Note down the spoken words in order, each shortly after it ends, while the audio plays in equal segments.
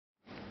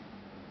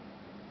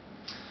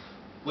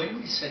When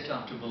we set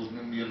out to build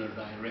Nimbula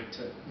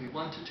Director, we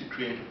wanted to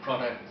create a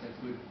product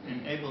that would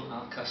enable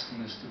our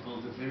customers to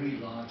build the very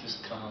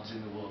largest clouds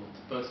in the world,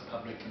 both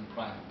public and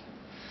private.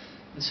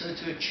 And so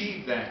to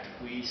achieve that,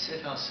 we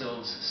set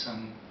ourselves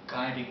some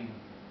guiding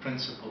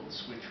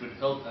principles which would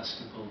help us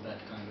to build that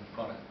kind of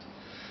product.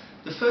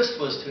 The first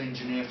was to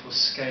engineer for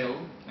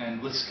scale,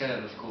 and with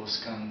scale, of course,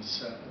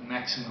 comes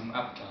maximum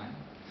uptime.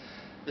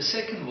 The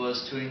second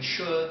was to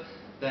ensure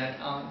that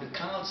the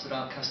clouds that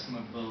our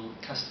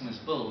customers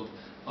build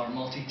are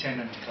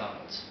multi-tenant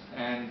clouds,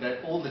 and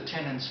that all the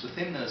tenants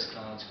within those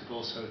clouds could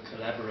also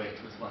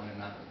collaborate with one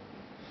another.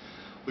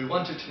 We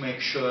wanted to make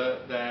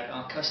sure that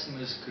our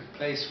customers could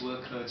place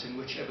workloads in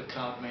whichever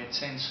cloud made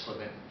sense for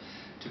them,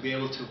 to be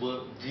able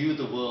to view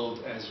the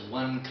world as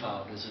one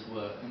cloud, as it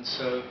were, and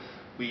so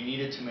we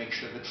needed to make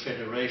sure that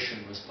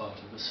federation was part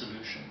of the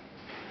solution.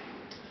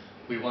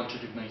 We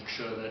wanted to make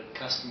sure that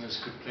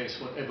customers could place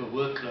whatever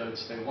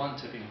workloads they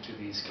wanted into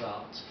these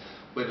clouds,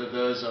 whether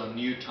those are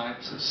new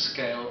types of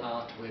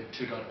scale-out Web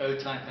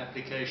 2.0 type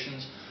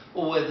applications,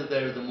 or whether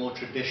they're the more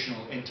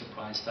traditional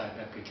enterprise type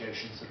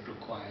applications that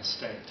require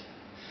state.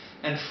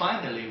 And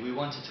finally, we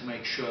wanted to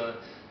make sure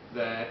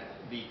that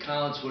the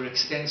clouds were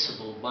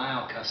extensible by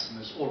our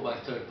customers or by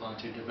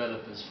third-party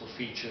developers for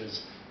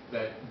features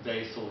that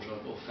they thought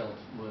of or felt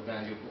were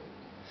valuable.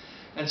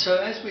 And so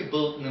as we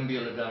built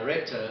Nimbula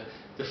Director,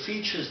 the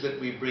features that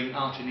we bring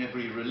out in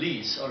every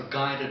release are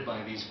guided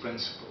by these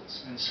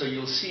principles. And so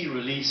you'll see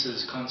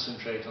releases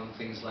concentrate on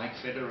things like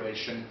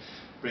federation,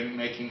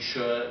 making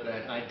sure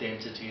that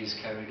identity is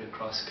carried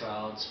across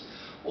clouds,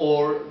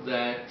 or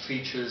that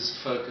features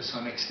focus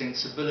on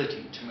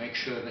extensibility to make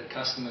sure that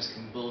customers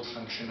can build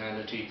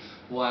functionality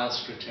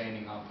whilst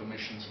retaining our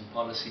permissions and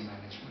policy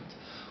management.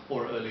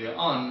 Or earlier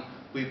on,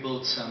 we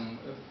built some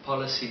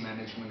policy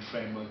management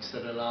frameworks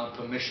that allow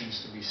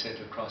permissions to be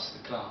set across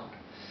the cloud.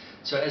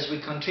 So as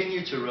we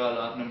continue to roll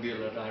out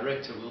Nimbula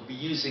Director, we'll be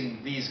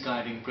using these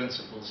guiding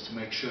principles to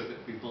make sure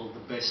that we build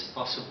the best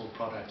possible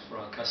product for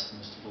our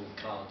customers to build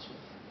clouds with.